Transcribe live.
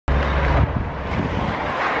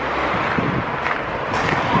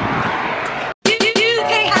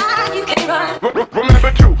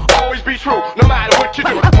Remember to always be true, no matter what you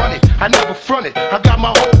do. Run it, I never front it. I got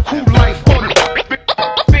my whole cool life on it.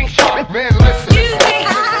 Think sharp, man, listen.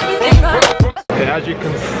 Okay, as you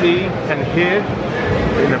can see and hear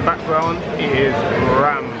in the background, it is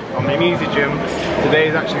rammed. I'm in Easy Gym. Today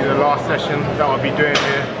is actually the last session that I'll be doing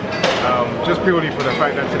here. Just purely for the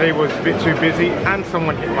fact that today was a bit too busy and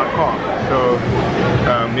someone hit my car. So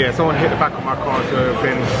yeah, someone hit the back of my car, so I've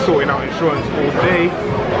been sorting out insurance all day.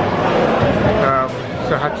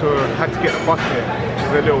 So I had to get the bus here, which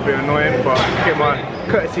is a little bit annoying, but I get my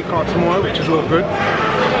courtesy car tomorrow, which is all good.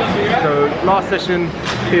 So last session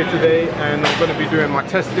here today, and I'm going to be doing my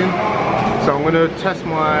testing. So I'm going to test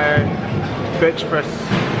my bench press,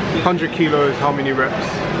 100 kilos, how many reps,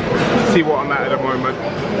 see what I'm at the moment,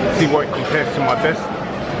 see what it compares to my best,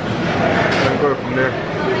 and go from there.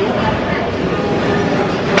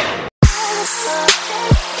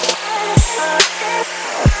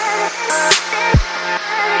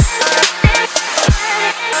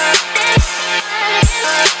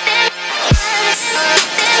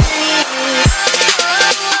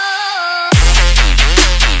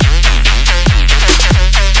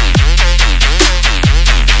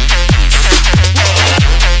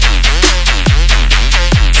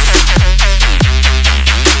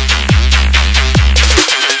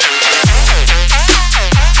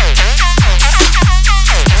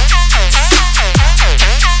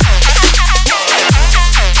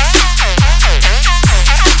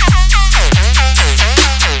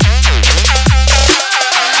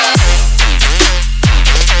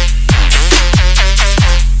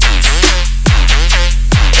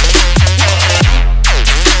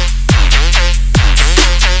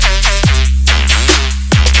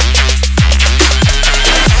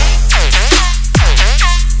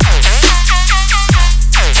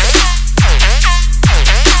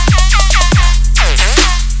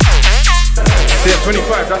 Yeah,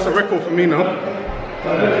 25, that's a record for me now.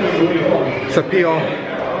 It's a PR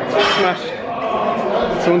smash.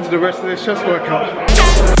 So on to the rest of this chest workout.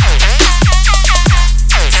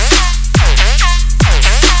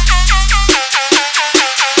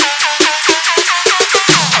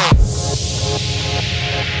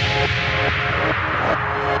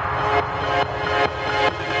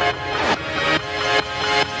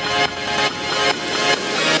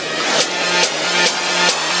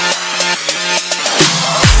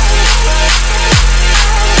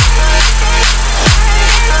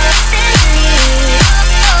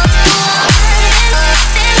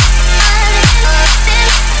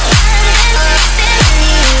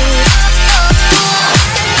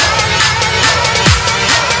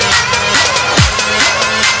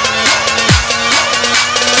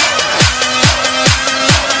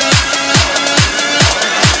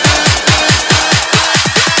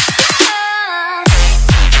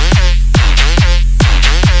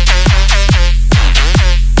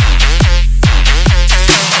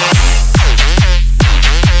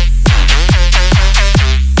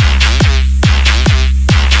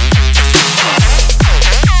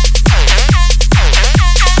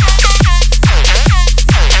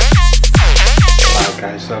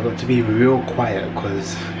 So I've got to be real quiet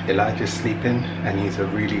because Elijah's sleeping and he's a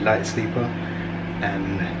really light sleeper,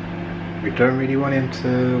 and we don't really want him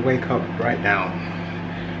to wake up right now.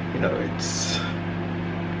 You know, it's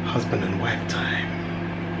husband and wife time,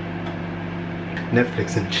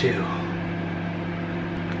 Netflix and chill,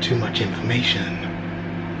 too much information.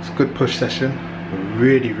 It's a good push session.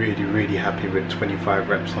 Really happy with 25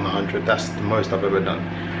 reps on 100. That's the most I've ever done.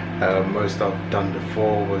 Most I've done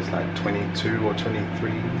before was like 22 or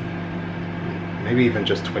 23, maybe even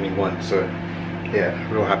just 21. So yeah,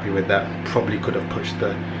 real happy with that. Probably could have pushed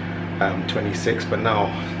the 26, but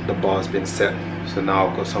now the bar's been set, so now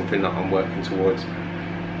I've got something that I'm working towards.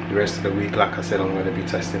 The rest of the week, like I said, I'm going to be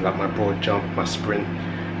testing like my broad jump, my sprint,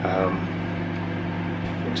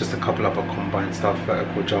 just a couple other combined stuff,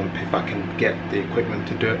 vertical jump if I can get the equipment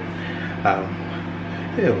to do it.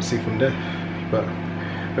 Yeah, we'll see from there. But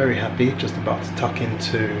very happy, just about to tuck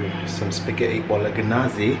into some spaghetti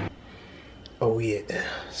bolognese. Oh yeah,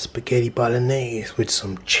 spaghetti bolognese with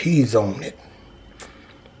some cheese on it.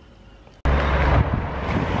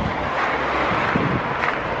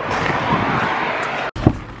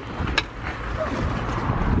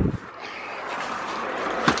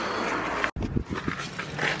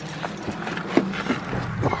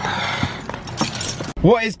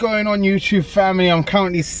 What is going on, YouTube family? I'm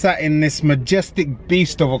currently sat in this majestic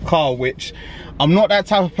beast of a car, which I'm not that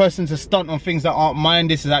type of person to stunt on things that aren't mine.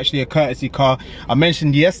 This is actually a courtesy car. I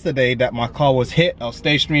mentioned yesterday that my car was hit. I was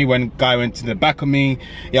stationary when a guy went to the back of me,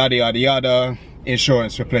 yada yada yada,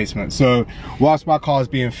 insurance replacement. So whilst my car is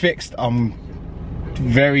being fixed, I'm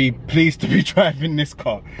very pleased to be driving this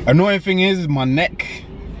car. Annoying thing is my neck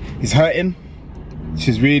is hurting, which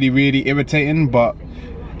is really irritating, but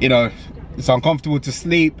you know, it's uncomfortable to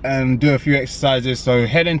sleep and do a few exercises. So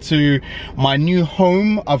heading to my new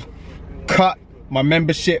home. I've cut my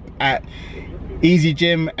membership at Easy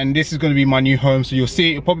Gym and this is going to be my new home, so you'll see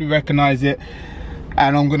it, you'll probably recognize it,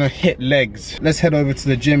 and I'm gonna hit legs. Let's head over to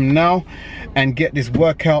the gym now and get this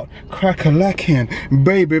workout crack-a-lacking,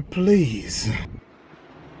 baby, please.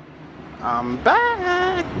 I'm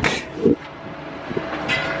back.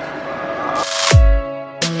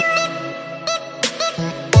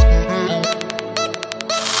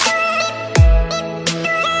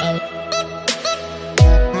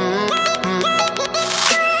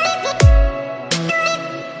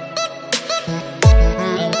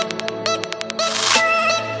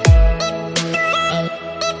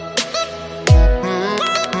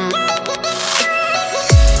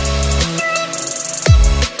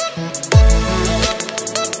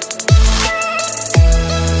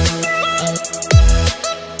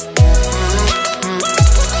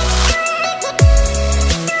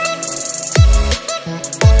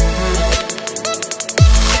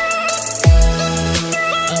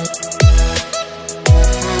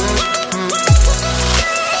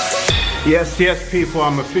 Yes people,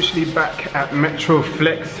 I'm officially back at Metro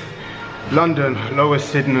Flex, London, Lower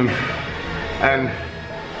Sydenham, and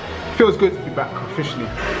it feels good to be back officially.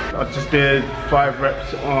 I just did 5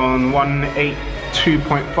 reps on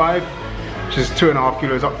 182.5, which is 2.5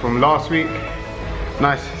 kilos up from last week.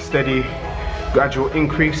 Nice, steady, gradual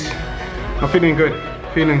increase. I'm feeling good,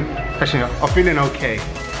 I'm feeling okay.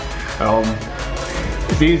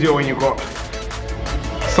 It's easier when you've got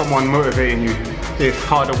someone motivating you. It's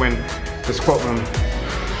harder when the squat room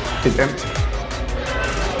is empty,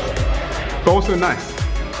 but also nice.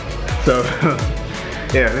 So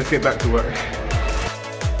yeah, let's get back to work.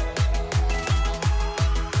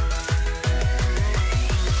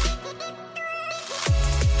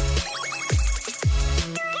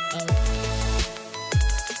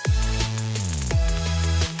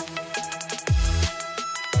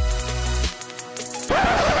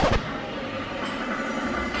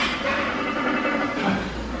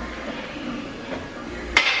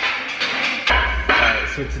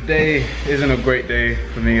 So today isn't a great day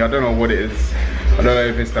for me. I don't know what it is. I don't know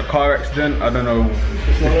if it's the car accident. I don't know.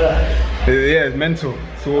 Yeah, it's mental.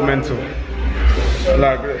 It's all mental.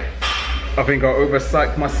 Like, I think I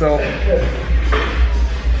over-psyched myself.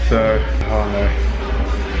 So, I don't know.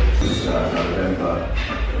 November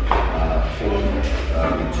 4th,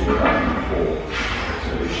 2004. So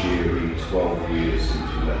this year will be 12 years since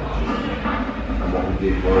we left. And what we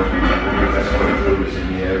did was we met all the best bodybuilders in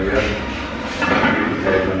the area. We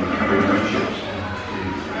prepared them for memberships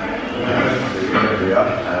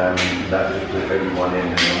and that just put everyone in.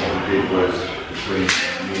 And what we did was, between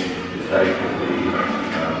me and Dave, the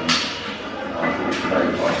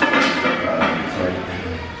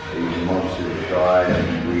he was a monster of a guy, and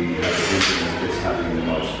we had a vision of just having the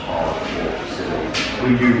most hardcore facility. We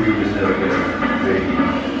knew we was never going to be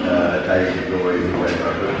David Lloyd or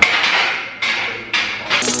whatever.